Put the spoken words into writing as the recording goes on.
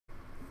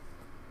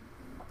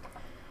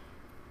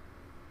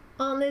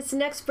this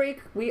next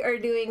break, we are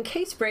doing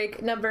case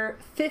break number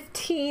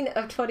 15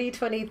 of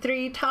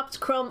 2023, Topps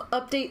Chrome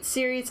Update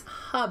Series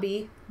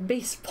Hobby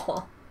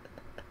Baseball.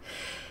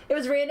 It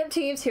was random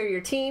teams. Here are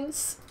your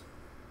teams.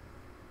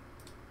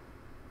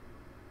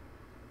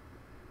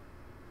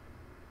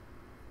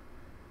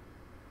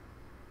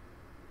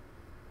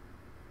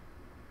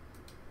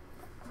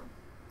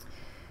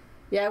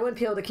 Yeah, I wouldn't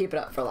be able to keep it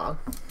up for long.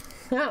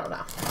 I don't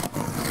know.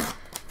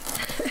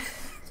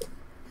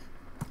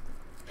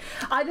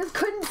 I just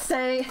couldn't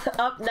say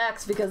up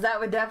next because that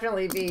would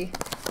definitely be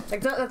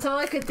like that's all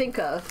I could think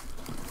of.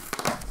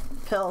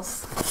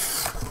 Pills.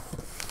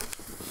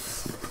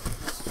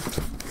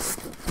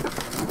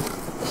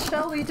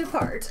 Shall we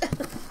depart?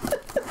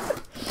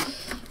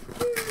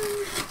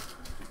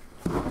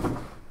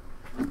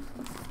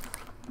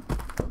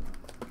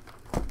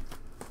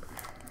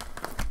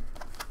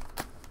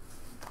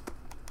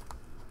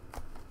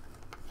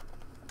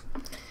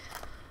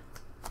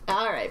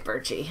 All right,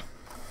 Birchie.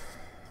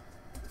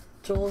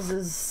 Jules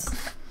is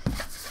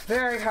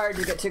very hard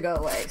to get to go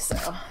away, so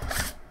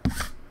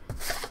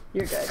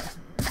you're good.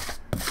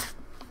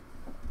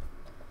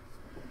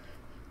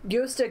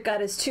 Yosta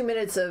got his 2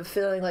 minutes of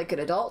feeling like an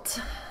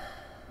adult.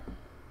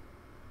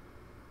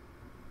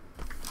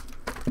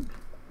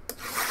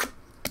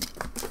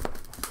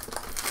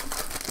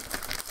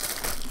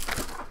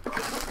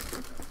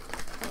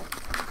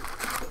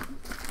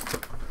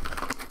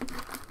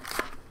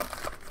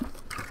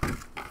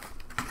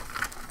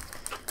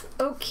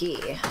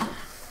 Okay.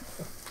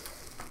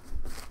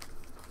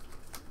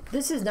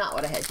 This is not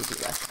what I had to do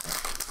last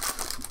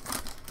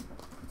time.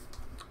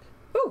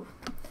 Ooh.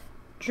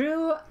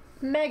 Drew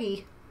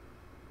Maggie.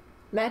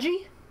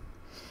 Maggie?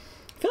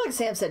 I feel like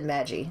Sam said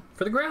Maggie.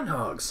 For the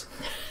Groundhogs.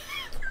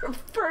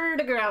 For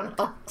the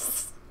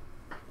Groundhogs.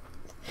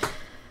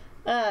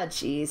 Ah,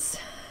 jeez.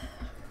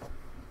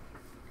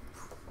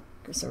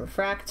 Get some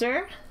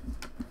refractor.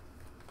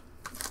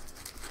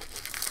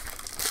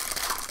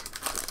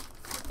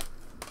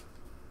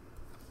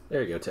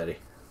 There you go, Teddy.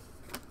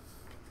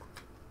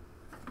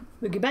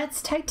 Mookie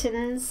Betts,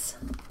 Titans.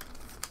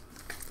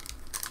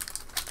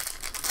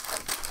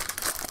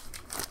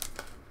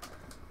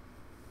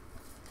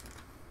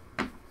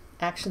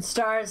 Action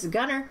Stars,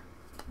 Gunner.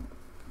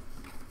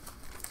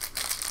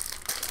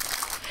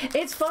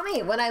 It's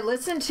funny, when I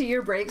listen to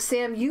your break,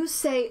 Sam, you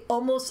say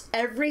almost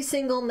every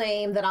single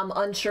name that I'm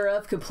unsure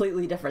of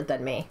completely different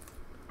than me.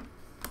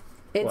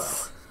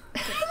 It's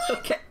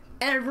okay.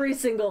 Every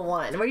single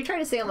one. Were you trying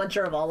to say I'm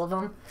unsure of all of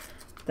them?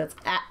 That's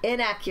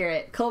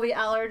inaccurate. Colby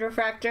Allard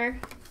refractor.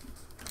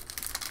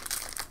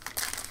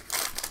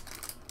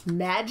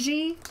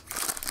 Maggie?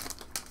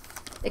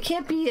 It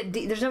can't be a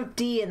D. There's no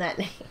D in that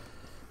name.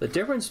 The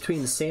difference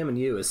between Sam and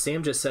you is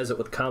Sam just says it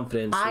with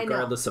confidence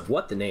regardless of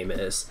what the name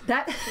is.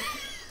 That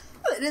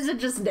it isn't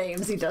just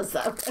names he does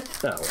that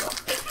with. Oh, well.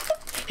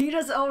 He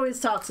just always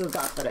talks with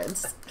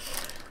confidence.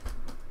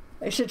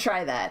 I should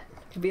try that.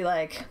 To be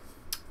like,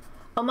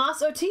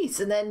 Amas Otis,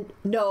 and then,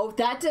 no,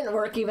 that didn't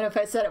work even if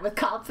I said it with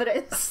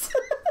confidence.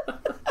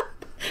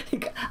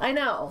 I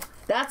know.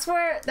 That's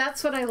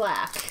what I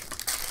lack.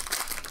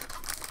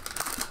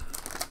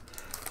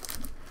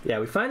 Yeah,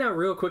 we find out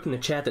real quick in the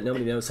chat that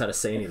nobody knows how to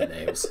say any of the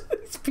names.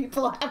 These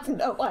people have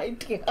no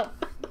idea.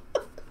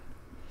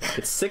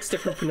 It's 6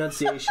 different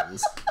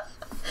pronunciations.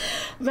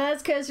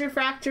 Vasquez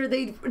refractor,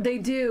 they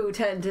do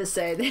tend to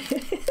say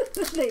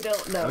they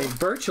don't know. I mean,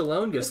 Birch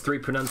alone gives 3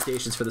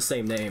 pronunciations for the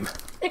same name.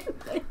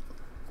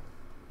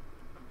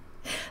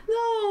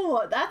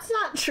 No, that's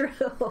not true.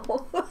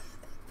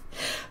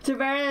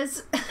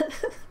 Tavares.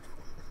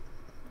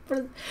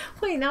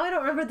 Wait, now I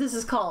don't remember what this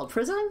is called.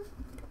 Prism?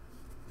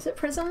 Is it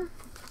Prism?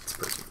 It's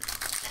Prism.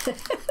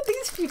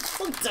 These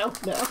people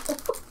don't know.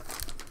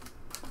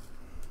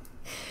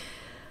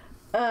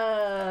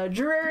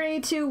 Drury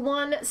to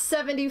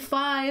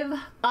 175.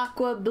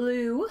 Aqua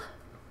Blue.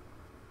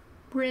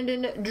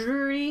 Brandon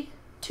Drury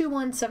to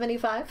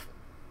 175.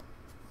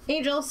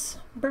 Angels,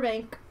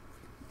 Burbank.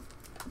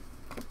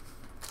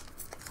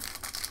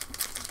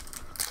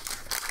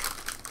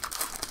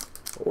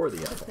 Or the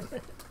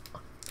F1.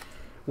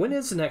 When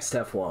is the next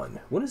F1?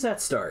 When does that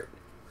start?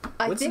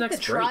 I think the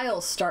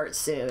trials start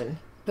soon,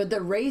 but the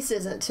race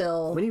isn't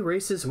till... We need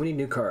races, we need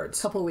new cards.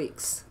 Couple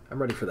weeks.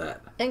 I'm ready for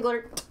that.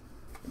 Englert,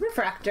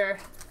 refractor.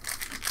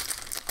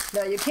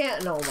 No, you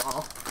can't know them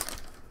all.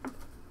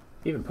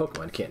 Even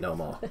Pokemon can't know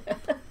them all.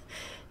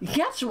 You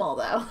catch them all,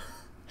 though.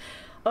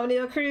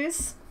 O'Neal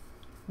Cruz,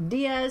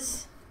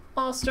 Diaz,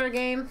 All-Star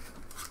Game.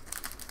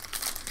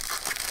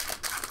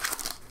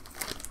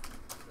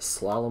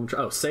 Salem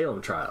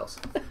Trials.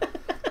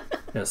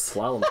 Yeah,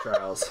 Slalom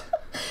Trials.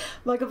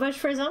 Michael Busch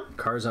Prism.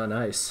 Cars on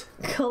Ice.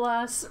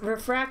 Colossus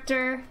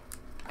Refractor.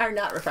 Or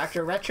not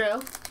Refractor,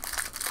 Retro.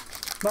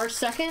 March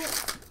 2nd.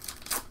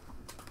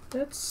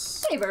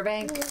 That's... Hey,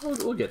 Burbank.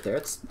 We'll get there.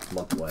 It's a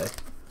month away.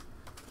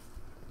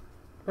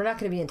 We're not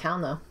going to be in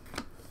town, though.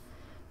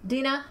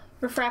 Dina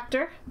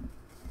Refractor.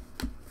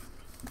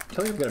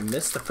 Tell me I'm going to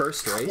miss the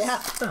first race? Yeah.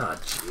 Oh,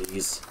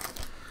 jeez.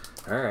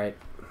 All right.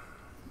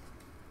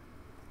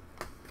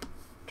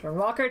 Jordan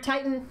Walker,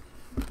 Titan.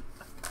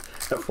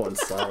 F1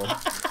 Slalom.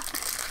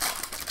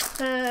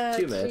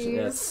 2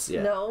 matches.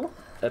 Yeah. No.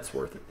 That's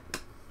worth it.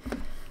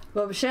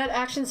 Boba Fett,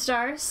 Action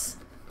Stars.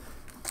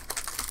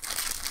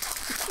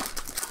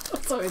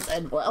 That's always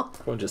end well.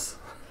 One just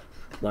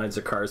lines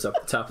their cars up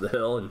the top of the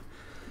hill and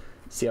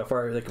see how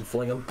far they can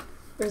fling them.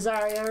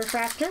 Rosario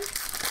Refractor.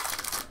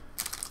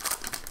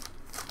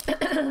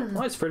 I'm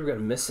always afraid we're going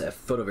to miss that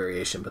photo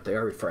variation, but they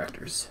are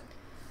refractors.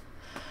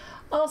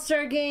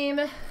 All-Star Game,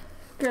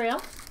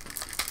 Guriel.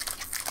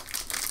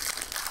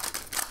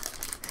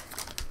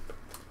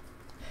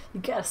 You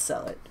gotta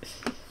sell it.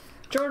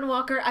 Jordan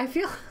Walker, I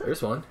feel...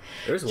 There's one.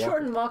 There's one.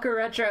 Jordan Walker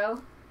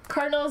Retro.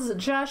 Cardinals,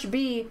 Josh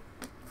B.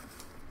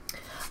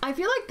 I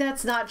feel like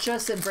that's not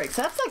just in breaks.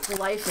 That's like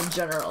life in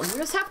general. You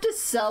just have to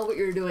sell what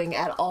you're doing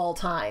at all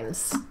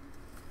times.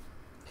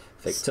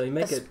 Fake till you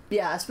make it.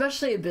 Yeah,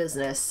 especially in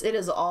business. It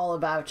is all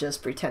about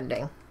just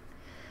pretending.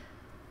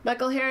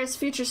 Michael Harris,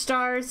 Future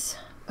Stars.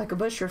 Michael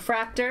Bush,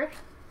 Refractor.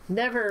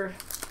 Never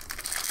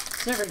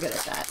good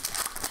at that.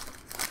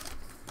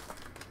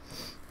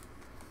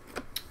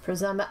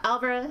 Prozama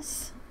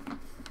Alvarez.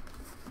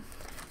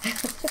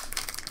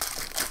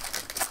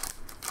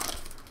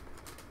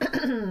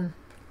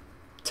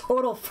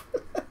 Total.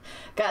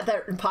 Got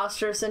that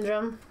imposter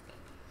syndrome.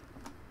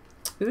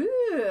 Ooh,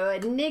 a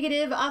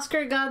negative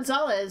Oscar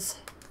Gonzalez.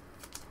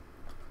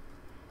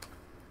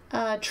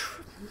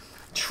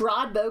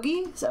 Trod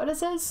Bogey? Is that what it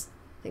says?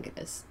 I think it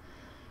is.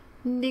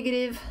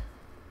 Negative.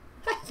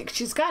 I think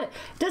she's got it.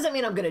 Doesn't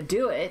mean I'm going to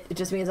do it. It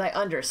just means I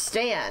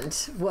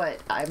understand what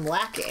I'm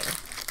lacking.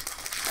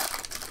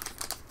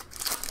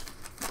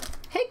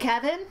 Hey,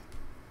 Kevin.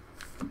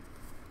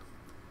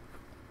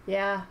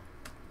 Yeah.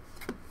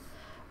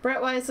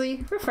 Brett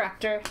Wisely,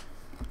 Refractor.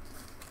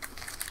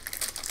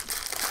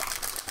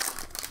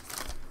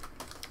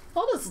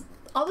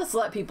 I'll just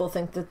let people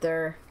think that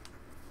they're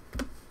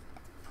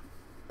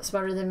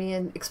smarter than me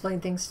and explain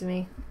things to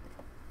me.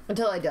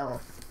 Until I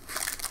don't.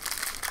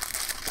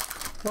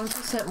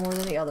 1% more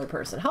than the other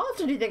person. How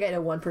often do you think I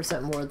know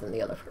 1% more than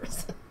the other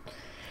person?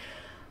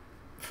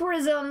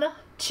 Prism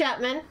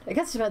Chapman. I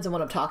guess it depends on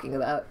what I'm talking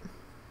about.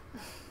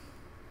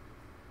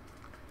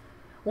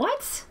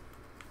 What?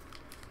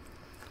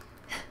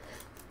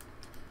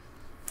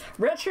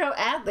 Retro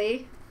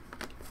Adley.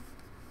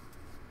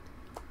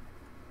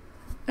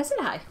 I said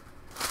hi.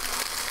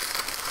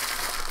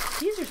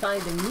 He's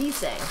responding to me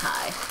saying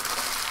hi.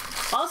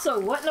 Also,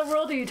 what in the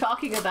world are you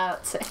talking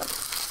about, Sam?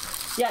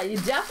 Yeah, you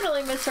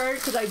definitely misheard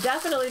because I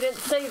definitely didn't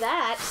say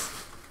that.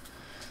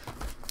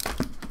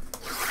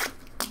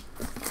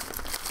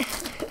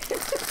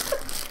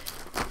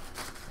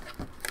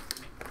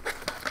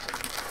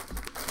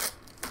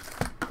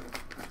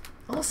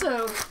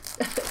 Also,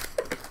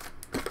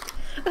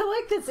 I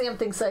like that Sam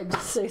thinks I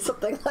just say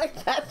something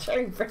like that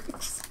during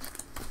breaks.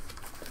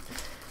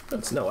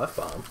 That's no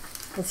F-bomb.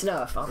 It's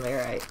no F-bomb, you're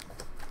right.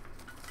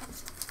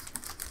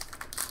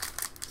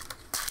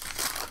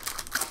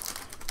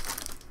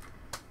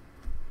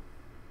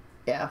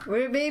 Yeah,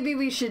 maybe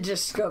we should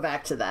just go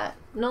back to that.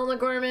 Nolan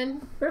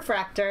Gorman,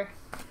 Refractor.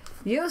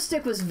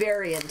 Yostick was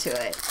very into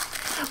it.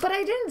 But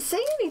I didn't say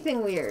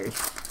anything weird.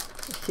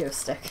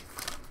 Yostick.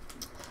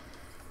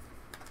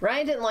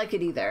 Ryan didn't like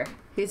it either.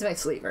 He's my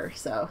sleeper,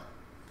 so.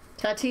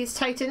 Tatis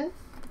Titan.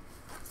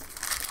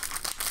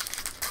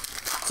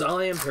 That's all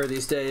I am for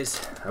these days.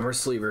 I'm her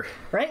sleeper.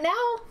 Right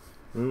now?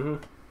 Mm-hmm.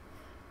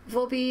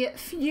 Volpe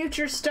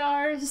Future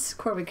Stars.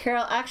 Corbin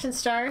Carroll Action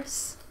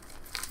Stars.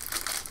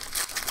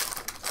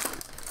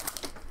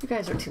 You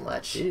guys are too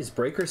much. Jeez,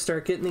 breakers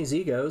start getting these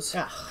egos.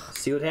 Ugh.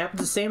 See what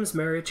happens to Sam's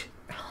marriage.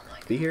 Oh my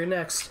God. Be here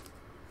next.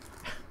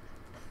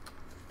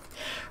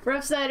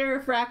 Rough Snyder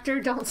Refractor,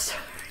 don't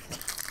start.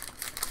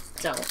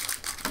 Don't.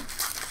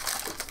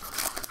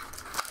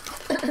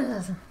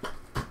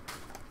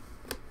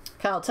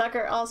 Kyle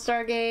Tucker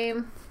All-Star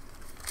Game.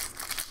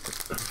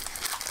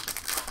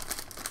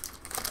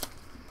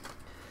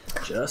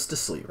 Just a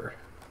sleeper.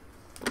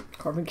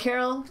 Corbin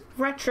Carroll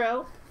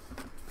Retro.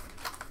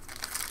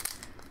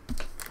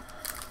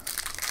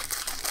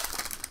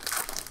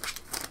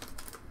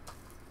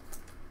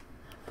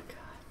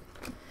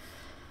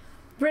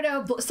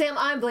 Brito, Sam,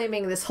 I'm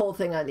blaming this whole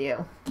thing on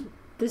you.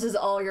 This is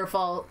all your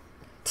fault.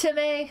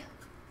 Time,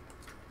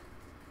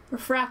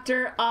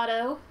 Refractor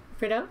Auto,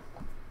 Brito.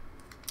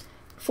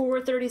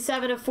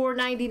 437 of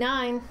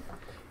 499.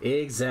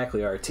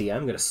 Exactly, RT.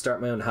 I'm going to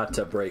start my own hot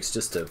tub breaks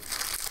just to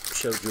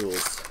show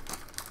Jules.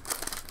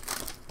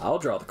 I'll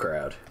draw the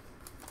crowd.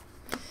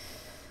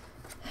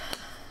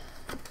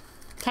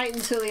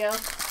 Titans Julio.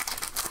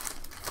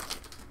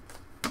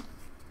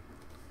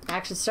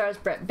 Action Stars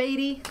Brett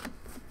Beatty.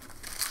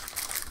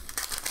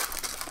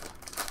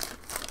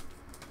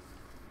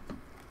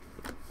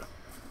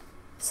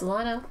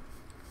 Solano.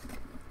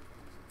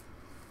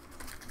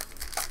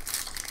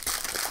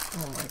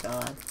 Oh my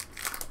God.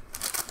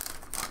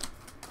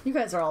 You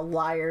guys are all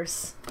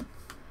liars.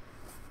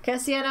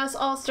 Castellanos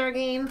All-Star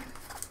Game.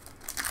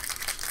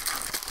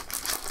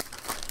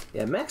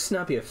 Yeah, Max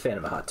not be a fan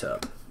of a hot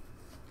tub.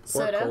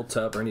 Or a Soto. cold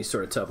tub, or any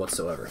sort of tub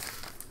whatsoever.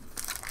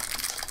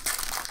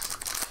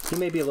 He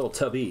may be a little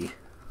tubby.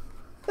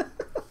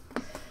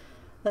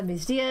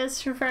 Lemis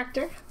Diaz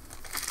refractor.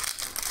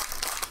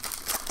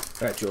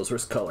 Alright, Jules,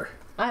 where's the color?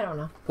 I don't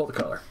know. Pull the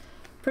color.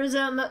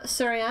 Prism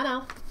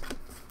Soriano.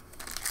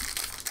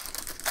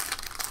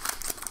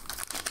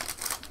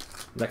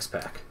 Next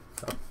pack.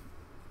 Oh.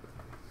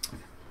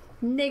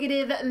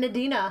 Negative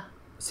Medina.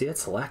 See,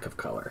 that's a lack of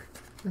color.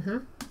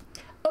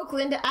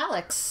 Oakland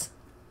Alex.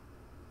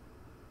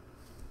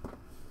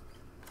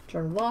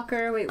 Jordan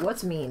Walker. Wait,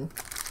 what's mean?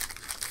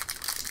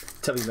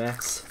 Tubby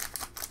Max.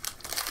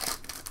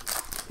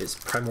 His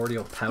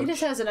primordial pouch. He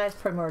just has a nice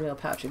primordial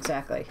pouch,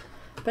 exactly.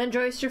 Ben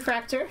Joyce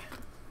refractor.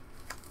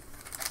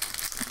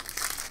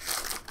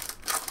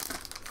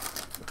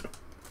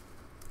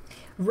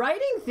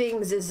 Writing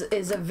things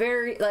is a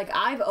very, like,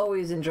 I've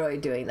always enjoyed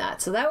doing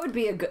that. So that would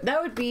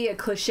be a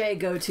cliche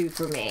go-to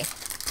for me.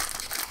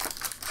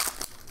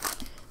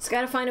 It's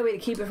got to find a way to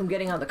keep it from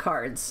getting on the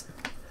cards.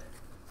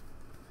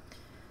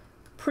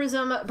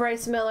 Prism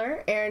Bryce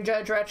Miller, Aaron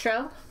Judge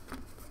retro.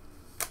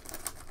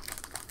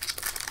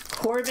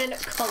 Corbin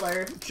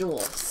Color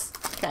Jules.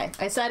 Okay,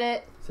 I said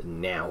it. So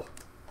now.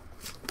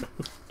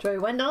 Joey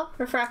Wendell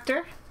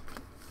refractor.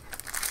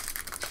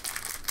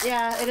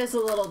 Yeah, it is a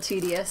little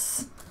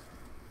tedious.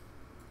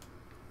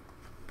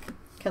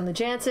 Kenley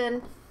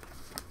Jansen.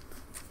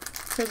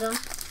 Prism.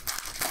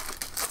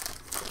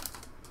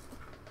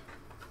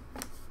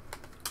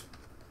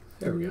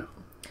 There we go.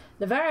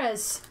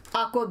 Navarez,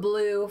 Aqua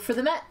Blue for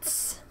the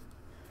Mets.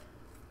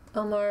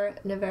 Omar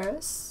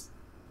Navarez.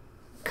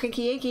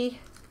 Cranky Yankee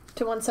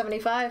to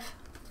 175.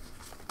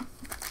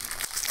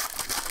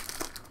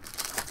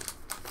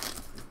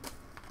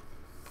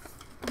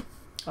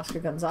 Oscar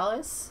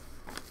Gonzalez.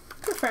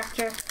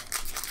 Refractor.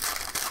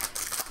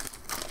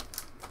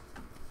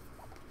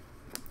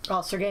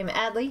 All-Star Game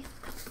Adley.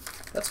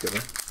 That's a good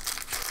one.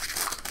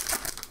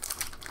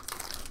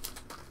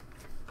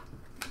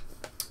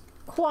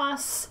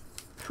 Quas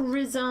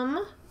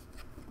Prism.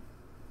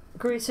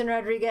 Grayson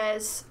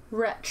Rodriguez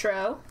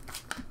retro.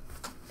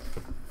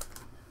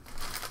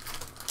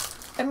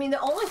 I mean, the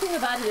only thing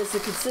about it is the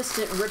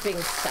consistent ripping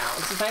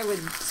sounds. If I would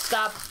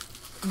stop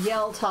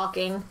yell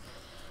talking,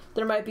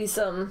 there might be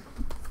some...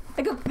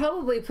 I could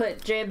probably put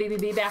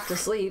JMBBB back to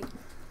sleep.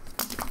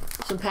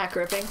 Some pack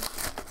ripping.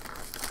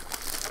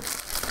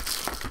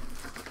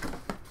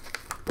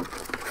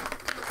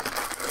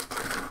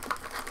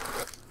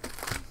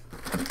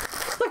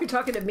 Like you're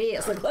talking to me.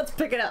 It's like, let's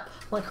pick it up.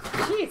 I'm like,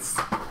 jeez.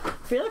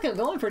 I feel like I'm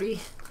going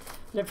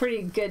at a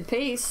pretty good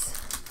pace.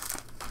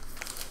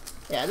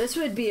 Yeah, this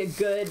would be a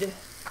good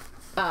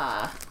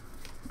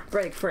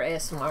break for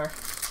ASMR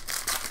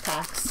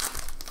packs.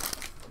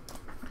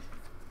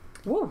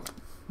 Woo!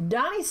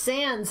 Donnie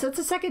Sands. That's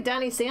the second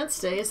Donnie Sands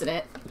today, isn't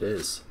it? It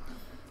is.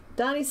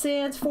 Donnie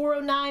Sands,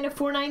 409 of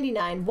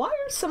 499. Why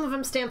are some of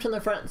them stamped on the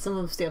front and some of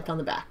them stamped on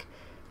the back?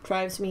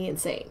 Drives me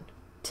insane.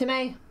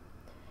 Timmy.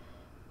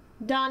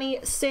 Donnie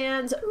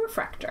Sands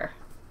refractor.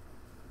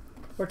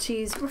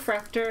 Ortiz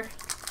refractor.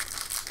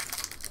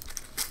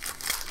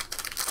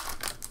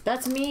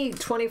 That's me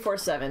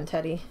 24/7,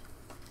 Teddy.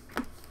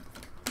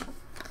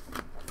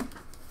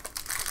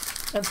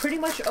 I'm pretty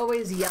much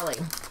always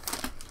yelling.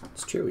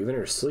 It's true, even in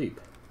your sleep.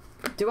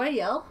 Do I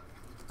yell?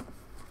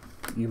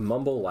 You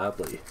mumble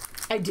loudly.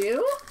 I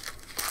do?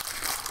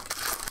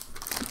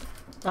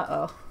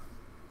 Uh-oh.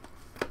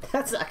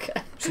 That's not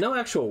good. There's no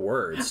actual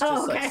words,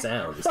 just like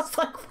sounds. I was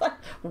like,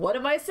 what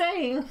am I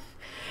saying?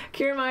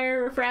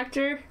 Kiermaier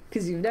refractor,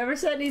 because you've never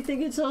said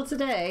anything until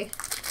today.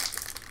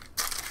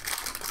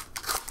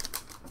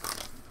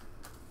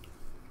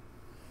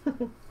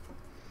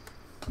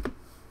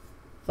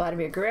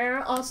 Vladimir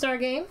Guerrero, All-Star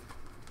Game.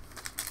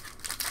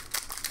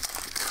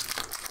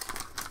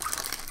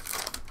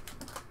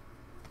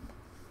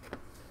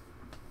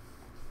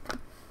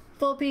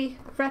 Volpe,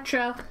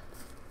 retro.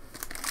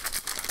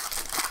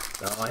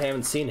 Oh, I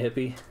haven't seen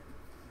Hippie.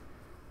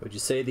 Would you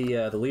say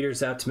the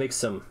leader's out to make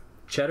some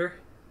cheddar?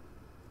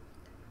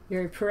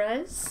 Yuri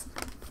Perez.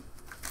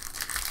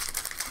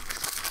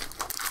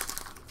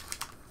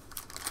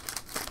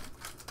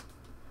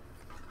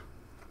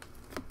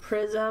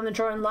 Prism and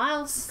Jordan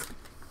Lyles.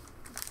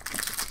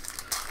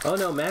 Oh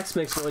no, Max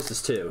makes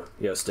noises too,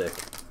 Yo Stick.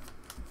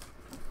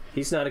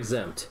 He's not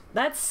exempt.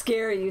 That's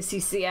scary,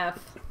 UCCF.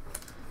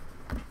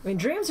 I mean,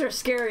 dreams are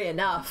scary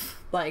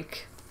enough.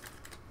 Like,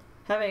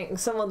 having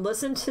someone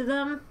listen to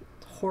them,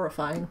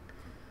 horrifying.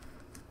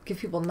 Give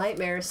people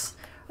nightmares.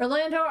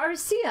 Orlando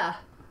Arcia.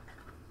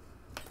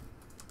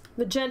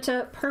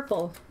 Magenta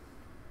purple.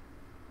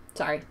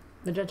 Sorry,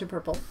 magenta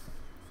purple.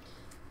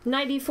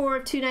 94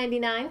 of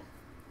 299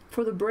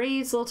 for the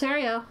Braves,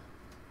 Lotario.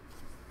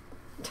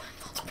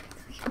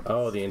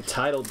 Oh, the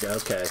entitled.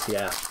 Okay,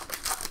 yeah.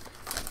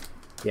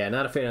 Yeah,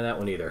 not a fan of that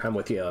one either. I'm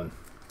with you on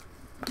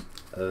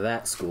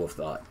that school of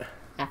thought.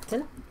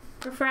 Acton.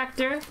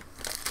 Refractor.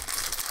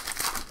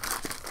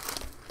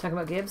 Talking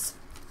about Gibbs.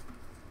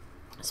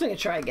 Let's make a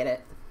try and get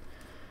it.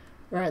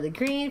 Riley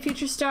Green,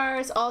 Future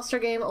Stars, All-Star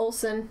Game,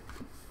 Olsen.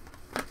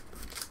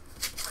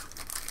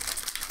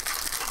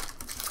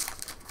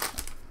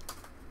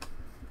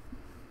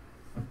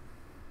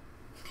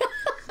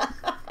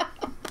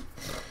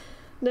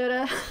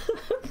 Noda.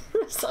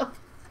 So,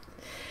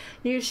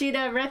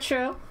 Yoshida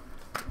Retro.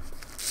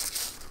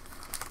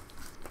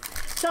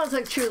 Sounds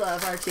like true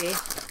love, RT.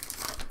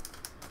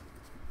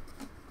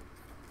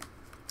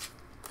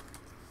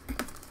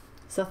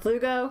 Seth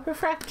Lugo,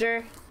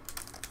 Refractor.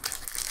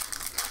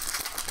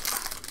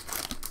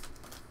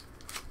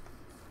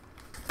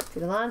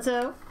 Pete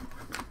Alonso,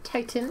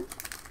 Titan.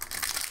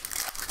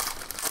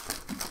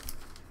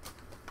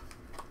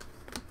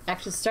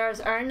 Action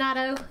Stars,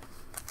 Arenado.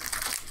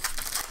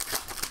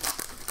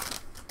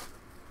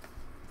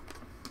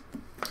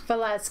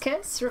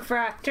 Velasquez,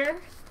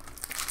 Refractor.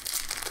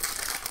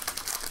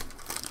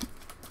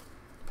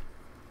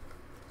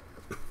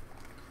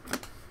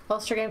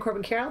 All-Star Game,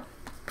 Corbin Carroll.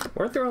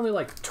 Weren't there only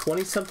like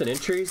 20-something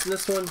entries in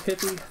this one,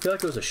 Hippie? I feel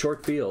like it was a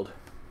short field.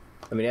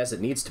 I mean, as it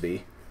needs to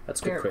be.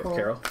 That's good, Very cool.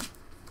 Carol.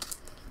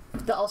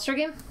 The All-Star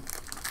Game?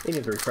 Any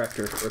of the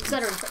refractor.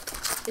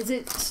 Is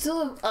it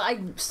still? I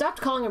stopped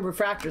calling them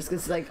refractors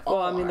because like. Well,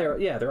 I mean,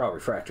 they're all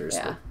refractors.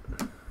 Yeah.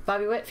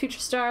 Bobby Witt, Future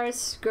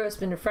Stars,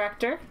 Grossman,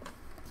 Refractor.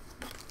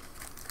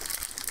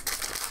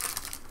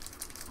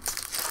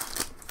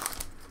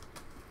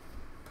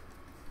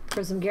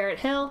 Prism, Garrett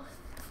Hill.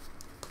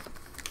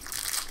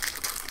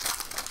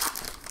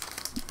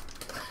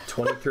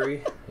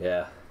 23.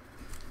 Yeah.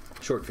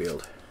 Short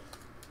field.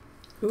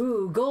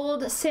 Ooh,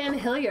 gold, Sam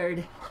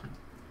Hilliard.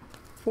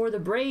 For the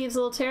Braves,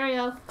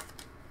 Lotario.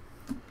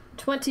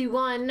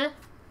 21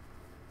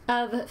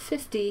 of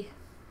 50.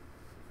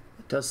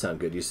 It does sound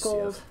good, UCCF.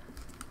 Gold.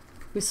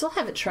 We still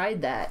haven't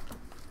tried that.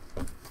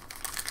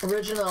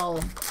 Original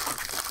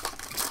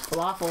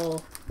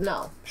falafel.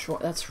 No,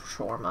 that's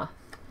shawarma.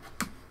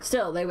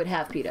 Still, they would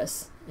have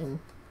pitas and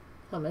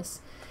hummus.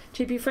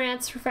 JP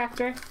France,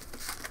 Refractor.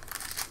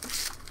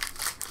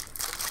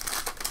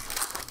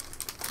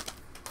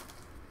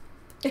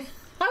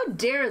 How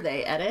dare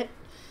they edit?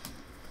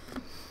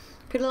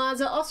 Pete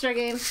Alonso, All-Star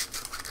Game.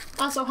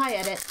 Also, hi,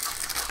 edit.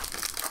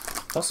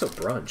 Also,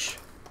 brunch.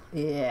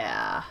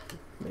 Yeah.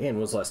 Man, when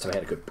was the last time I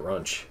had a good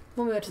brunch?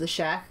 When we went to the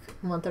Shack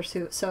a month or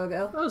so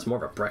ago. That was more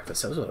of a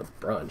breakfast. That was a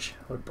brunch.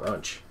 What a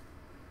brunch.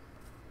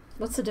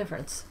 What's the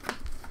difference?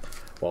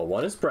 Well,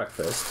 one is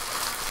breakfast.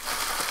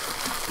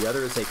 The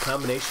other is a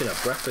combination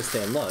of breakfast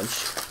and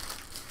lunch.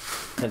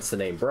 Hence the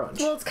name brunch.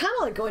 Well, it's kind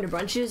of like going to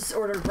brunch. You just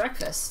order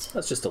breakfast.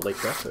 That's just a late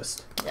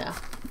breakfast. Yeah.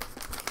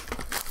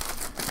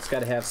 It's got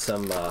to have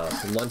some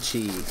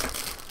lunchy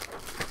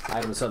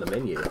items on the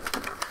menu.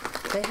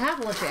 They have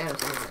lunchy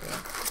items on the menu.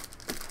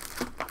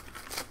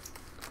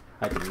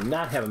 I did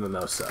not have a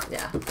mimosa.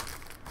 Yeah.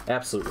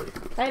 Absolutely.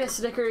 I had a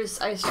Snickers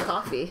iced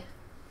coffee.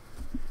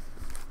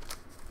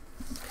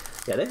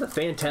 Yeah, they have a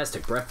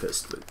fantastic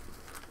breakfast, but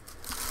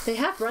They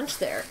have brunch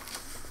there.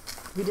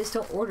 We just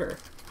don't order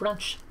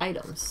brunch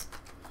items.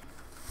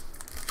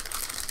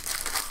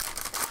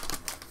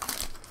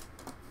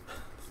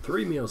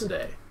 3 meals a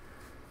day.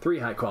 3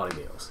 high-quality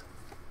meals.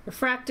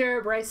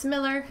 Refractor, Bryce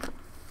Miller.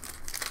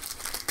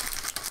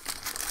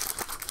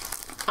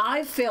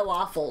 I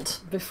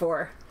falafelled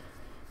before.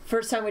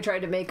 First time we tried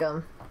to make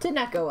them. Did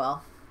not go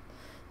well.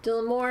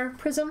 Dylan Moore,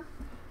 Prism.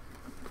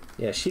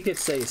 Yeah, she could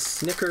say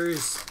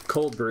Snickers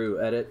cold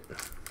brew edit.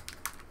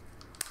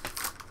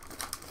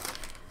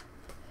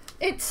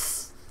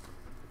 It's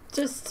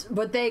just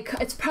what they...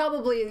 It's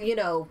probably, you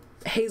know,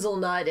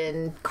 hazelnut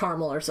and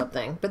caramel or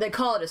something. But they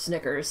call it a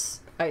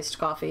Snickers iced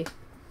coffee.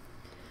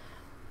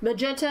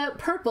 Magenta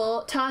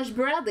Purple, Taj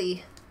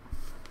Bradley.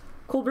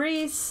 Cool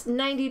Breeze,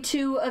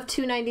 92 of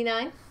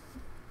 299.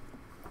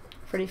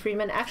 Freddie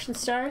Freeman, Action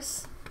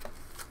Stars.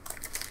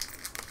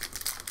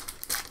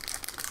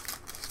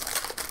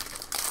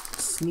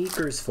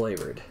 Sneakers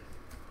flavored.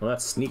 Well,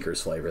 not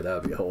sneakers flavored.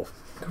 That would be a whole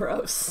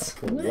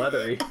Gross.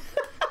 leathery.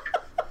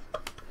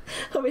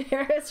 Obi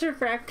Harris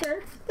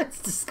Refractor?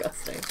 That's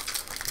disgusting.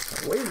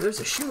 Wait, there's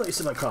a shoelace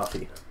in my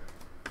coffee.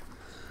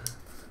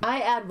 I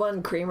add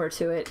one creamer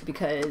to it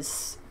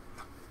because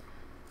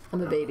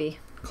I'm a baby.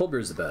 Cold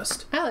brew's the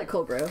best. I like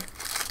cold brew.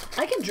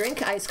 I can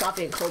drink iced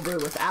coffee and cold brew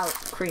without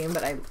cream,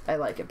 but I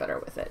like it better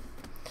with it.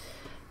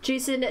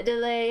 Jason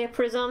DeLay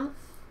Prism.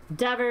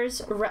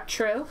 Devers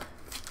Retro.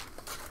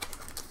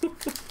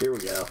 Here we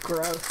go.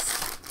 Gross.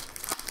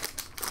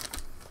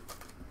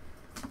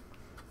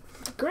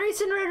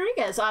 Grayson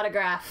Rodriguez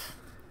autograph.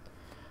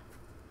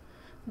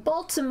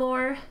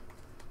 Baltimore.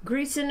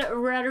 Grayson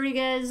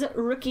Rodriguez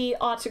rookie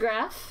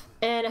autograph.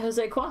 And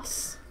Jose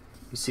Cuas.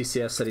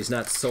 UCCF said he's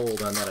not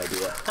sold on that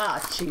idea.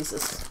 Ah,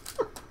 Jesus.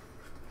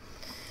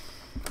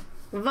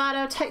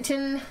 Votto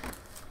Titan.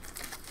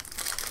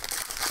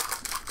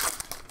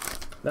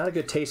 Not a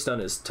good taste on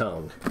his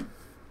tongue.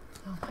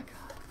 Oh my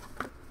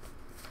god.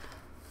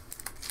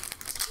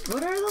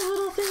 What are the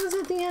little things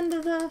at the end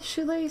of the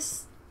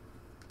shoelace?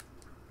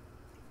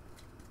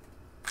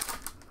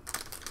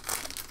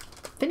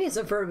 Phineas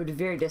and Ferb would be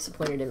very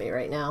disappointed in me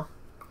right now.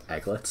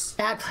 Aglets.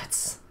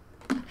 Aglets.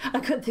 I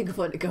couldn't think of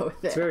one to go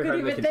with it. It's very I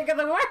couldn't hard even to think of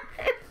the word.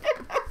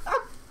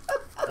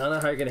 I don't know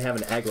how you're going to have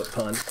an aglet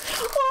pun.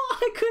 Well,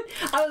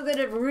 I was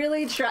gonna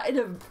really try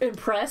to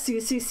impress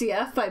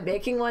UCCF by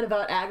making one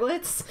about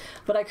aglets,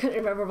 but I couldn't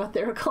remember what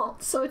they were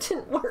called, so it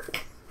didn't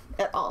work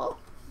at all.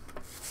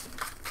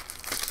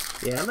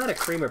 Yeah, I'm not a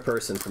creamer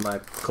person for my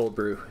cold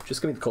brew.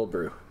 Just give me the cold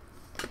brew.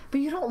 But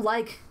you don't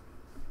like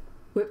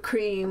whipped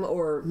cream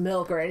or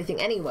milk or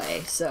anything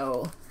anyway,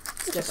 so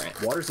it's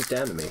different. Waters it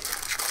down to me.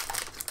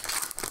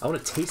 I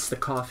want to taste the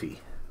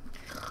coffee.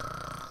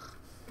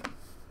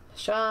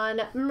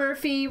 Sean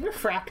Murphy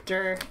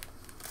Refractor.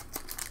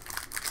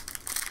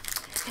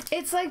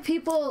 It's like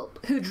people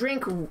who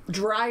drink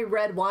dry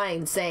red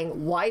wine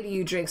saying, why do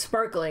you drink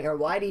sparkling, or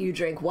why do you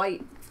drink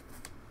white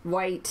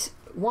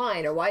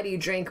wine, or why do you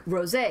drink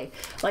rosé?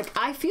 Like,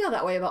 I feel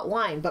that way about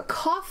wine, but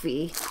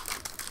coffee,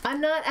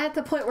 I'm not at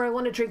the point where I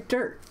want to drink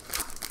dirt.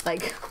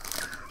 Like,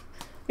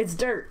 it's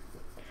dirt.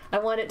 I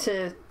want it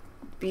to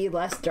be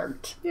less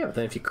dirt. Yeah, but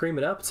then if you cream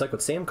it up, it's like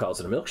what Sam calls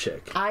it, a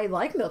milkshake. I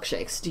like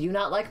milkshakes. Do you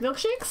not like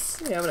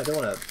milkshakes? Yeah, but I don't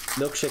want a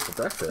milkshake for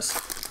breakfast.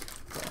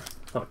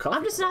 Oh, coffee.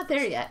 I'm just not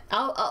there yet.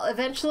 I'll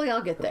eventually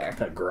I'll get there.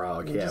 A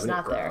grog. Yeah, just we need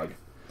not grog. there.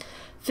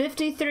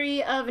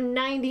 53 of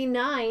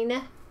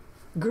 99.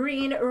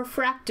 Green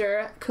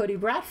Refractor, Cody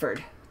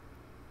Bradford.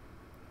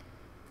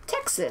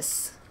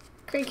 Texas.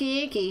 Cranky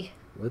Yankee.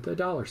 With a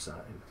dollar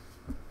sign.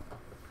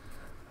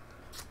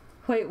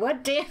 Wait,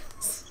 what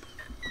dance?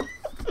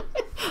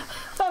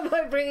 Am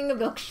I bringing a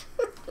milkshake?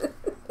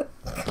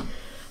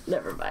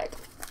 Never mind.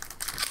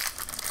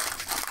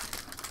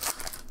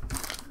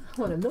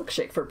 I want a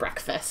milkshake for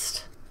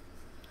breakfast.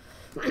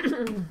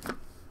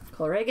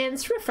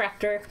 Colregan's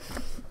Refractor.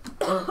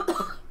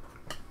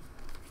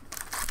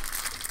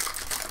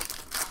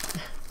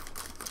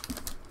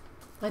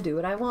 I do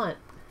what I want.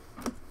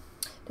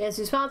 Dance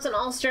Wisconsin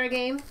All-Star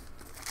Game.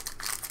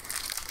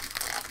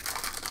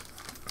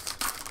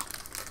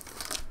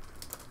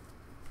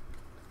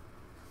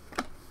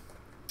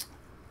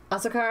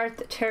 Asakar,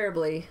 the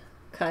terribly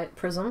cut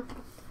Prism.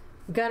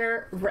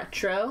 Gunner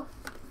Retro.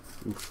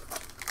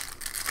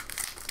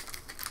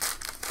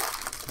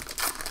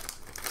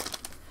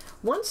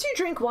 Once you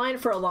drink wine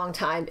for a long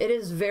time, it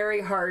is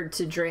very hard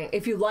to drink.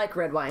 If you like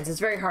red wines, it's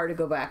very hard to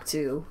go back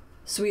to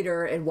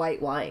sweeter and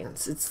white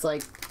wines. It's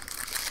like,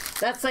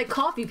 that's like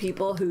coffee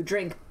people who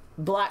drink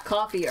black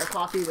coffee or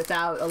coffee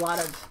without a lot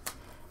of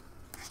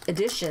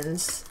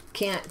additions.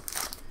 Can't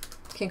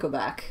go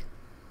back.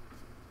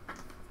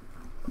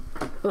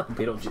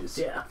 Beetlejuice,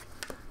 yeah.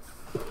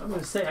 I'm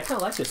gonna say, I kind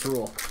of like this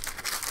rule.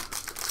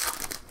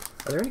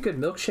 Are there any good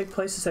milkshake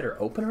places that are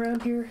open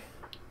around here?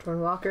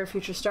 Jordan Walker,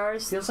 Future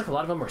Stars. Feels like a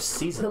lot of them are The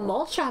seasonal.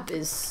 malt shop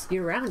is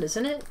year-round,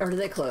 isn't it? Or do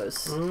they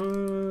close?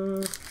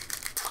 I'm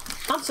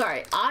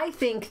sorry. I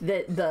think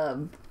that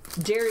the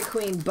Dairy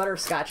Queen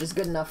butterscotch is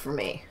good enough for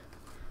me.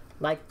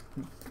 Like,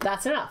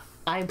 that's enough.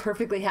 I'm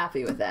perfectly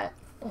happy with that.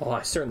 Oh,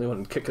 I certainly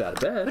wouldn't kick it out of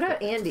bed. What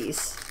about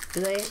Andes?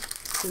 Do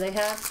they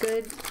have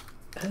good?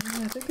 I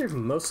think they're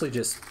mostly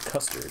just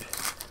custard.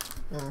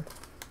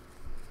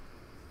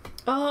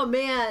 Oh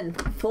man,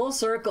 full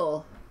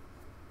circle.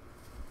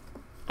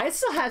 I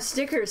still have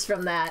stickers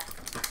from that,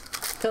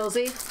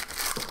 Pilsy.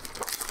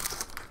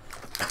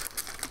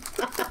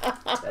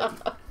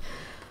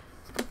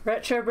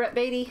 Retro Brett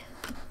Beatty.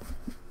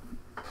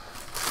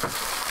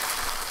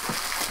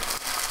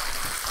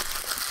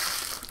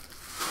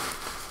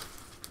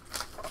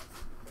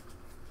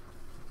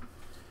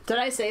 Did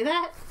I say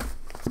that?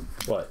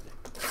 What?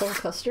 Full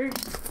custard?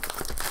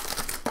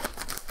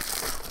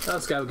 Oh,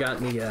 this guy who got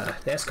in the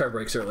NASCAR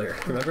breaks earlier.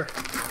 Remember?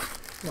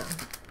 No.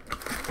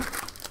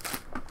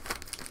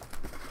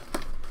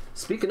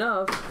 Speaking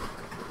of,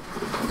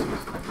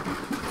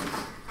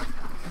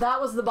 That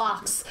was the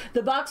box.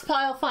 The box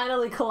pile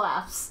finally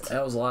collapsed.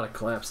 that was a lot of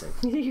collapsing.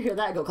 You hear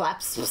that go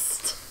collapse.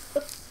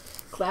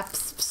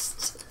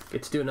 Collapse.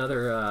 Get to do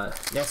another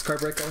NASCAR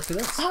break after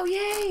this. Oh,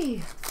 yay!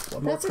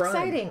 One more That's prime.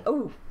 exciting.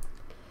 Oh,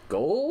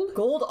 Gold?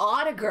 gold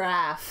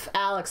autograph,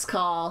 Alex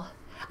Call.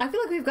 I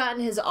feel like we've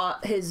gotten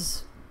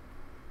his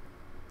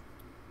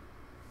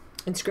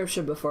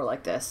inscription before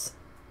like this.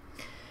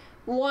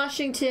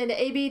 Washington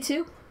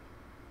AB2.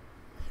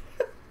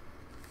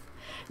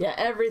 Yeah,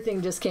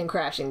 everything just came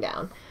crashing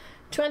down.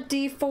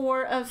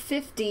 24 of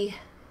 50.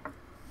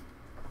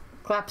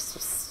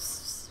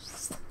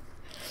 Claps.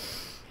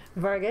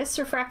 Vargas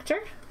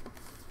Refractor.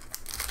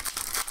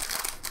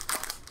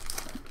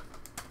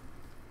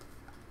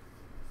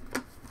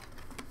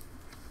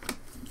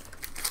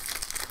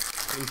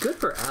 And good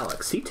for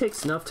Alex. He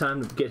takes enough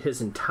time to get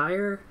his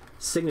entire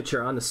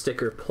signature on the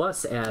sticker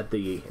plus add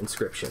the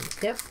inscription.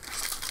 Yep.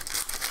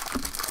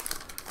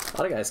 A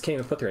lot of guys can't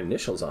even put their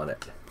initials on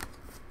it.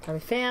 Tommy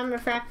Pham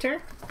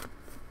Refractor.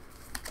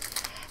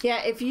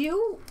 Yeah, if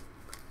you...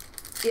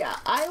 Yeah,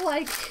 I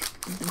like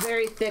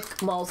very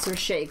thick malts or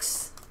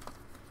shakes.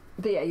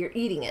 But yeah, you're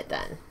eating it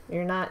then.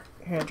 You're not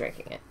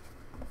drinking it.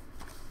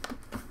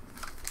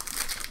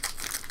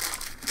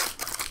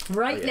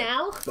 Right Oh, yeah.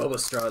 now, Boba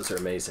straws are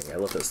amazing. I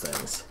love those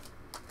things.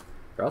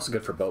 They're also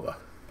good for boba.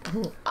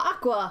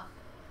 Aqua.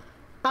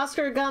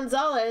 Oscar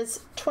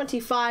Gonzalez,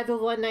 25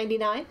 of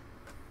 199.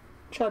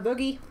 Try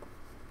Boogie.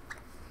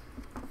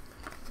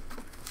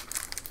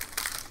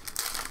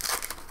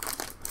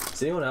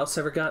 Has anyone else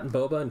ever gotten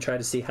boba and tried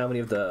to see how many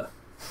of the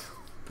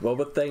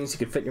boba things you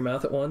could fit in your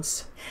mouth at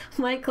once?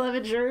 Mike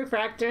Clevenger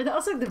Refractor. That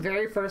was like the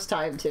very first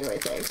time, too, I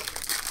think.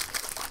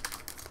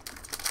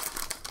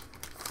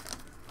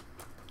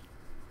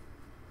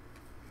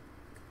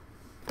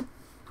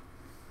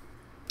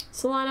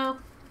 Solano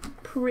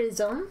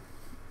Prism.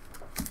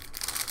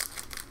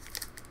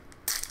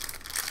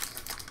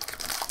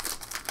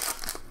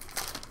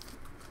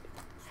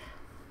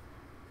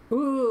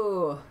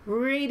 Ooh,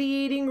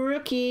 Radiating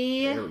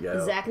Rookie. There we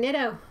go. Zach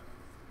Nitto.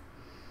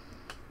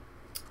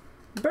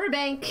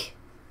 Burbank,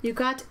 you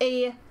got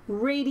a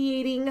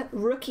Radiating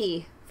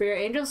Rookie for your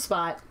Angel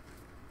spot.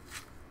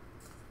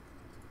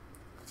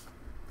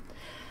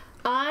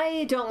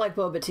 I don't like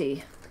boba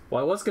tea.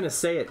 Well, I was going to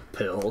say it,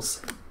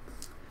 pills.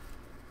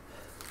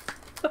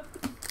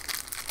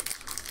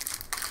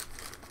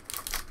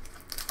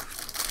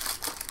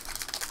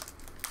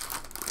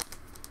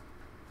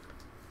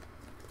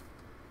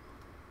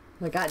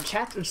 Oh my god,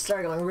 chat just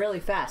started going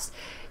really fast.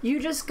 You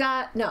just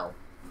got... No.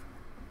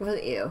 It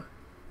wasn't you.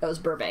 That was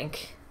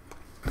Burbank.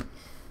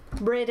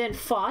 Braden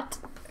Fought.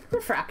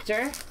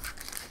 Refractor.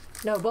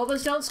 No,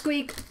 bobas don't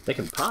squeak. They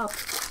can pop.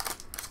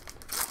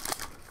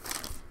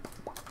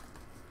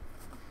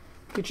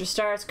 Future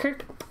Stars.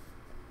 Kirk.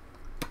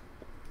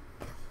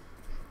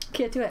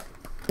 Can't do it.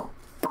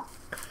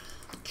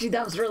 Gee,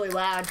 that was really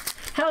loud.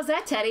 How was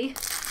that, Teddy?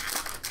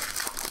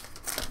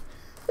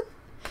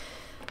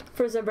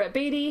 Prism Brett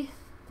Beatty.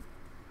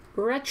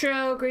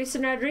 Retro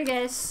Grayson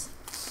Rodriguez.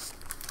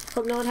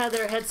 Hope no one had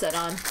their headset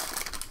on.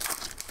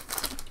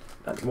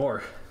 Not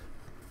anymore.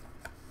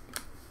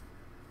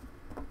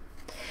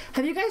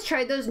 Have you guys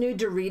tried those new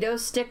Dorito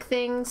stick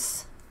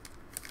things?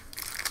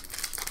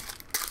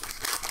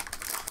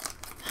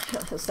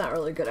 That's not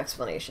really a good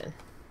explanation.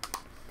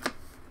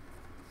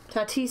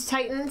 Tatis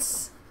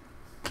Titans.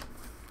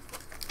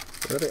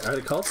 What are they? Are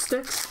they called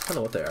sticks? I don't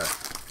know what they are.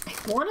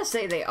 I want to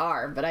say they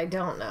are, but I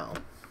don't know.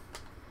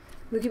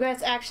 Mookie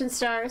Betts Action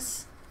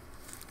Stars.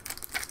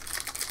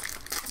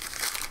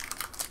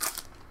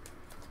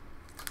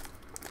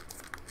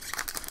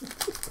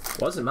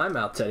 Wasn't my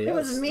mouth, Teddy. It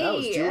was me. That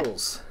was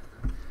Jules.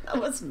 That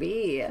was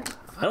me. I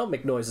don't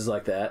make noises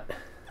like that.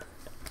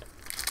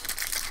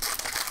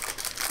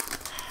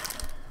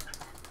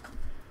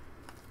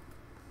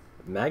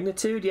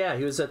 Magnitude? Yeah,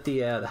 he was at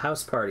the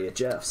house party at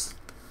Jeff's.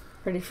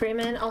 Freddie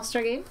Freeman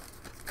All-Star Game.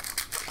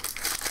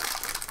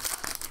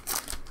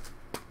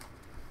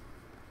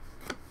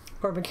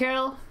 Corbin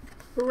Carroll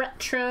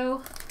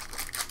Retro.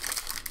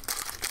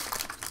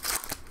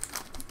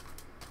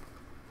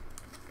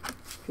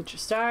 Future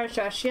Stars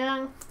Josh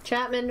Young.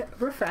 Chapman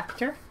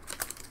Refractor.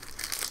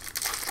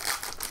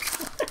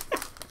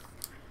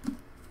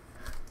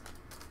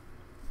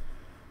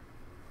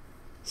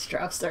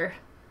 Strausser.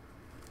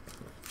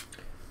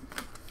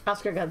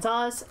 Oscar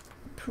Gonzalez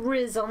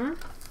Prism.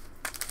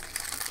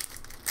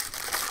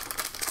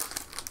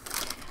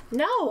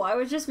 No, I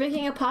was just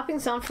making a popping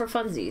sound for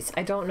funsies.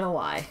 I don't know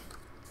why.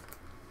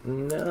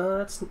 No,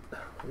 that's... I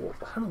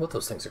don't know what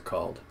those things are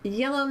called.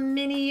 Yellow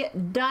Mini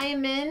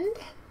Diamond.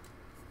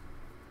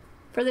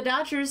 For the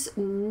Dodgers,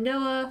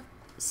 Noah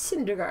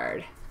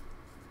Syndergaard.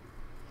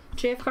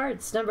 JF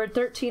Cards, number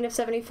 13 of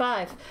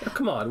 75. Oh,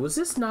 come on, was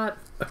this not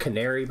a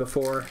canary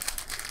before?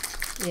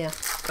 Yeah.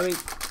 I mean,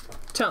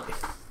 tell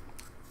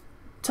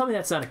me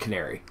that's not a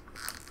canary.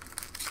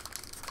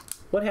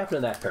 What happened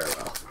to that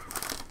parallel?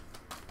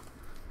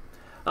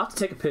 I'll have to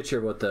take a picture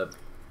of what the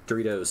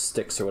Doritos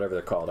sticks or whatever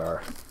they're called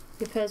are.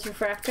 Yepez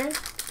Refractor.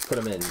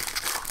 Put them in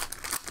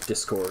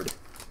Discord.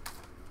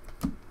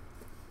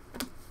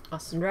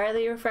 Austin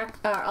Riley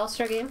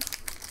All-Star Game.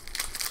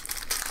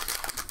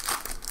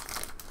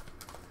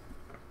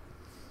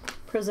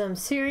 Prism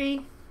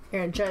Siri.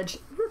 Aaron Judge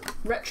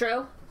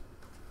Retro.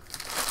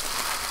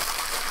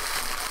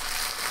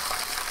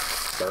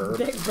 Burb.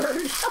 Big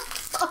Bird.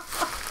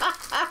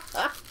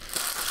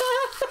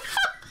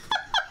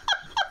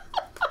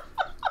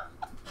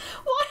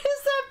 Why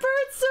is that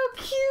bird so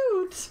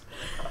cute?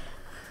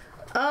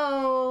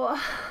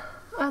 Oh,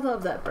 I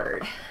love that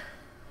bird.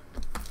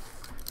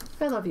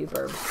 I love you,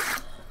 Burb.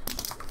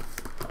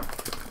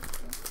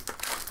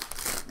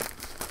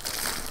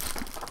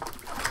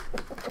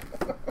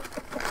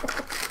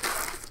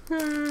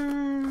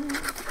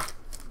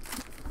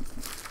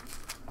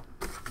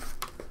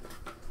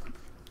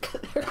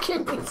 They're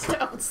kidney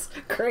stones.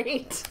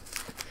 Great.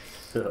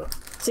 Ugh.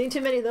 Seen too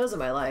many of those in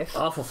my life.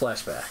 Awful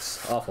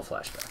flashbacks. Awful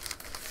flashbacks.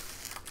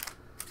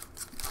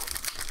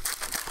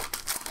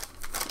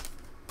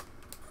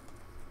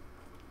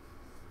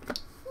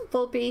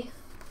 Volpe.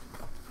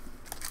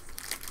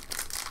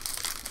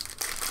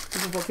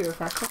 Is it Volpe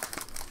Refractor?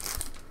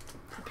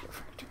 Volpe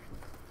Refractor.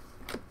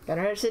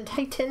 Gunnar Henderson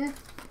Titan.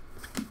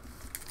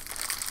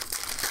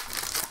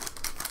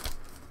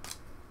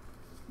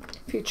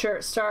 Future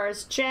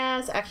Stars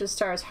Jazz. Action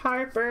Stars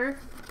Harper.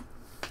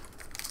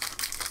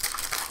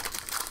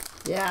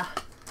 Yeah.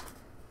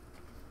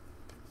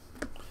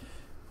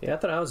 Yeah, I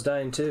thought I was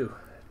dying too.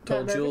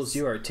 Told Not Jules, nervous?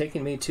 you are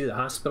taking me to the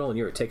hospital and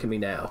you are taking me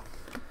now.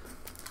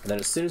 And then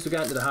as soon as we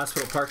got into the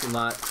hospital parking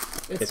lot,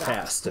 it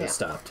passed and it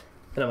stopped.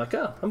 And I'm like,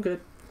 oh, I'm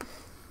good.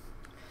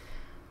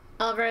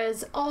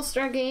 Alvarez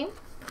All-Star Game.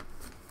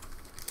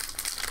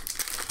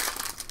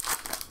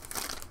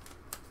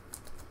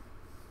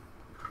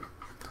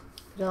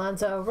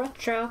 Alonso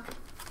Retro.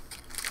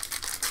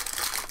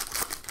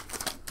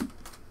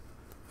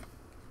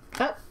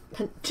 Oh,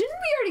 didn't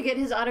we already get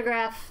his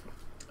autograph?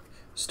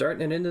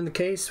 Starting and ending the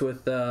case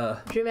with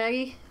Drew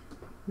Maggi.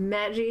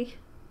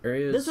 There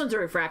he is. This one's a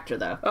refractor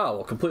though. Oh,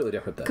 well, completely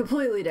different then.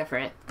 Completely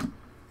different.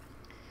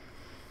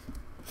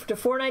 To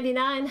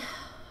 $4.99,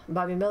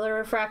 Bobby Miller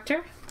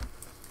refractor.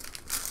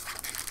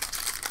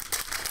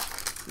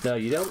 No,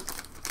 you don't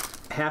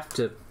have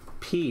to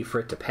pee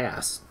for it to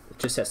pass. It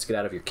just has to get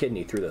out of your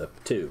kidney through the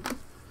tube.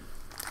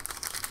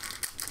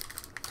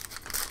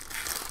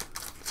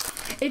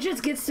 It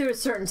just gets through a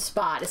certain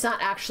spot. It's not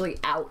actually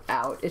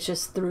out. It's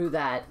just through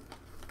that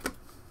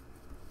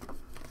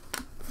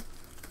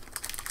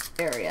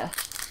area.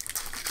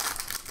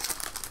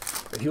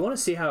 If you want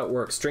to see how it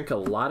works, drink a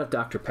lot of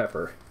Dr.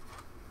 Pepper.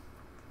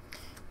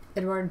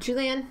 Edouard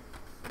Julien.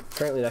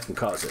 Apparently that can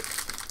cause it.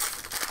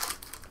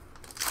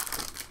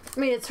 I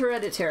mean, it's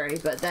hereditary,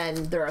 but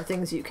then there are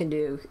things you can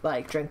do,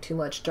 like drink too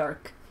much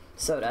dark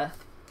soda,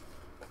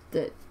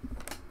 that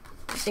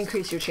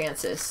increase your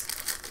chances.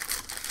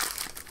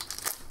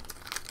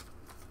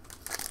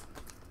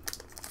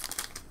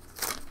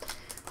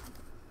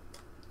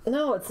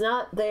 No, it's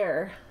not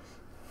there.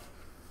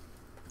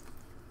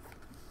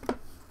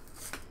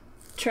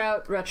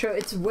 Trout Retro.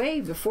 It's way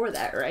before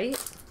that, right?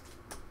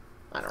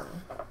 I don't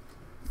know.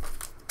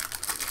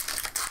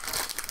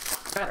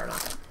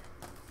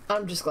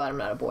 I'm just glad I'm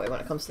not a boy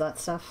when it comes to that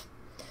stuff.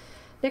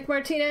 Nick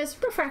Martinez,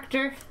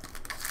 refractor.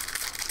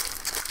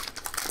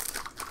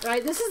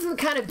 Right, this is the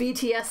kind of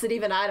BTS that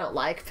even I don't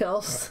like,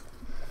 Pills.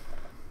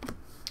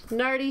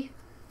 Nardi.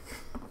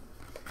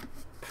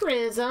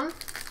 Prism.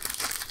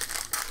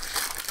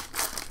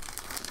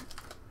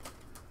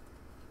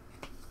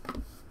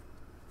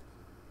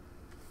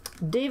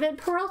 David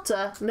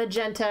Peralta,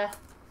 magenta.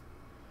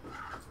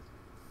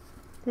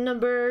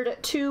 Numbered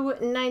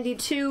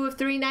 292 of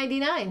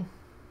 399.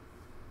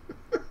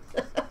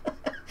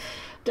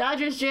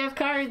 Dodgers JF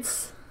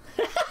cards.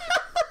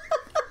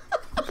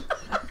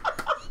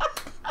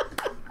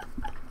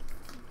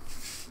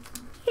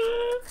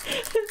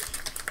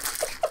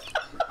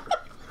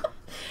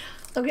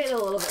 I'm getting a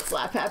little bit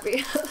slap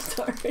happy.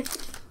 Sorry.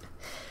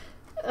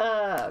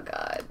 Oh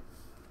god.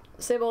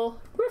 Sable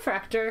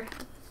refractor.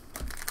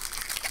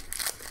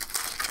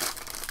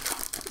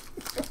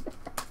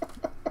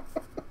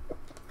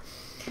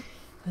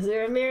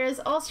 Ramirez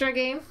All-Star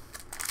Game.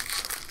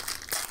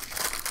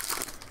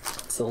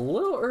 It's a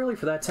little early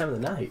for that time of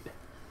the night.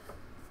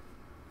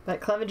 But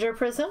Clevenger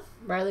Prism,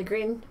 Riley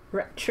Green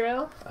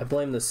Retro. I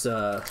blame this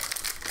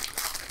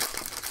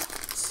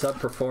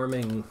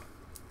sub-performing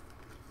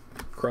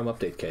Chrome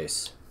Update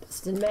case.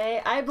 Dustin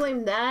May. I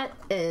blame that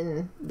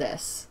in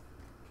this.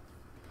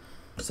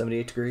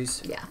 78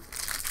 degrees? Yeah.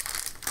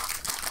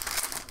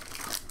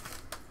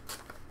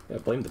 Yeah,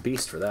 blame the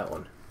Beast for that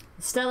one.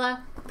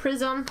 Stella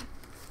Prism.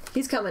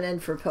 He's coming in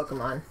for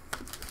Pokemon.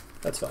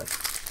 That's fine.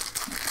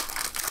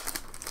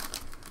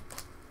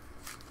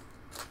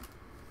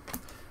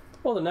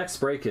 Well, the next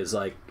break is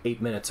like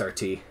 8 minutes,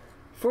 RT.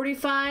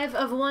 45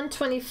 of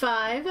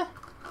 125.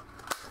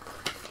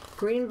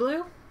 Green,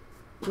 blue.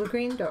 Blue,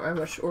 green. Don't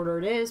remember which order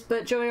it is.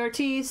 But Joey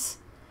Ortiz.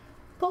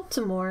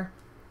 Baltimore.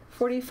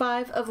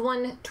 45 of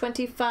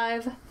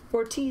 125.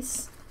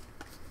 Ortiz.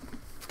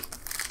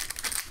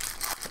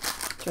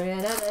 Try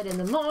it out in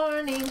the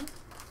morning.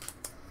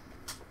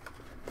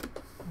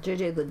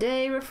 JJ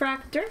Bleday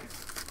refractor.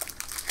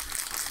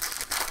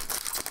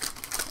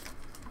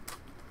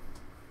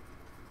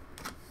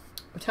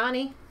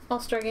 Otani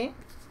All-Star Game.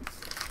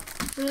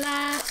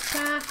 Last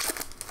pack.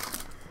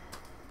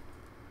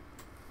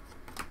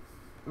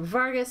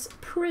 Vargas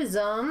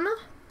Prism.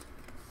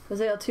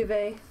 Jose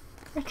Altuve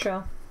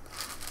Retro.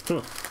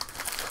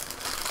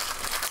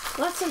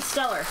 Less than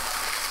stellar.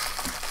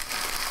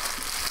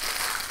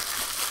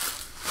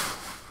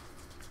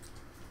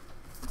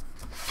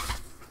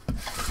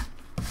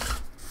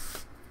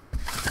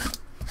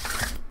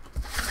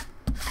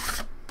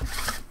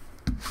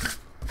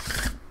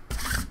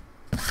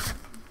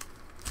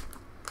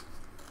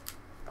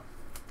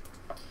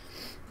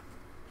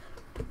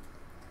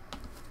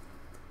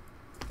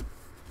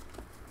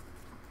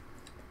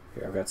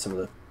 I've got some of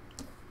the...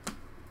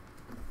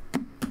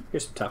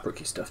 Here's some top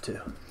rookie stuff,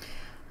 too.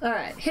 All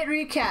right. Hit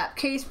recap.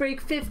 Case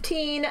break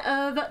 15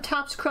 of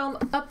Topps Chrome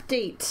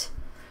Update.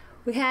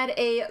 We had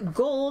a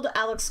gold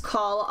Alex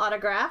Call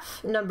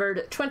autograph,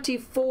 numbered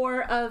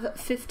 24 of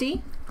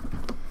 50.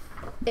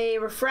 A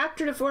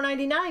refractor to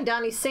 $4.99,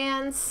 Donnie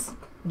Sands.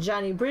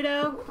 Johnny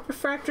Brito,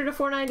 refractor to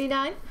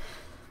 $4.99.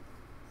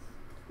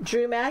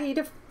 Drew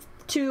Maggi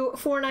to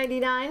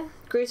 $4.99.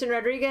 Grayson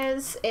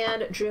Rodriguez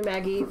and Drew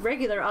Maggi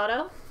regular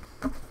auto.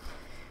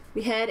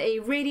 We had a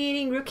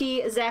radiating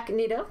rookie Zach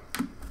Neto,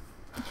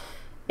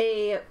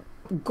 a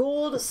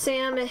Gold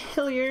Sam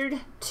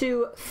Hilliard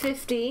to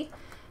 50.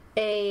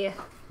 A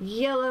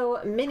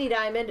yellow mini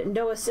diamond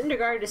Noah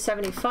Syndergaard to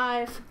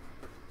 75.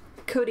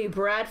 Cody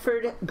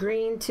Bradford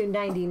green to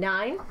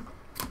 99.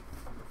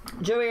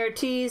 Joey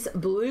Ortiz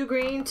blue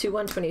green to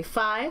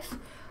 125.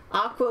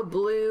 Aqua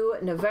blue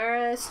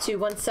Navarez to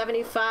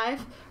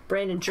 175.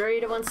 Brandon Drury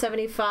to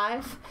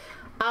 175.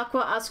 Aqua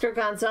Oscar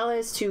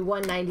Gonzalez to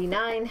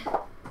 199.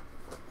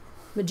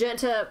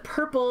 Magenta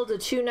purple to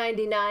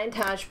 299,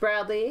 Taj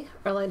Bradley,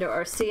 Orlando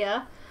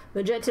Arcia.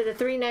 Magenta to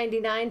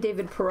 399,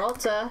 David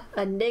Peralta.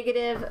 A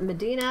negative,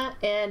 Medina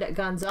and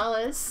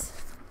Gonzalez.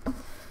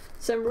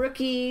 Some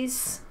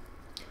rookies.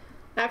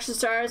 Action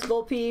Stars,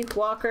 Volpe,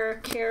 Walker,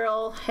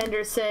 Carroll,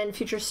 Henderson.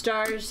 Future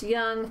Stars,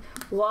 Young,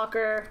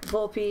 Walker,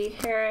 Volpe,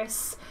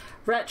 Harris.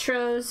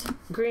 Retros,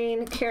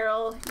 Green,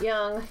 Carroll,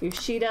 Young,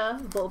 Yoshida,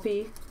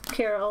 Volpe,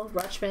 Carroll,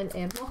 Rutschman,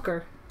 and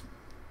Walker.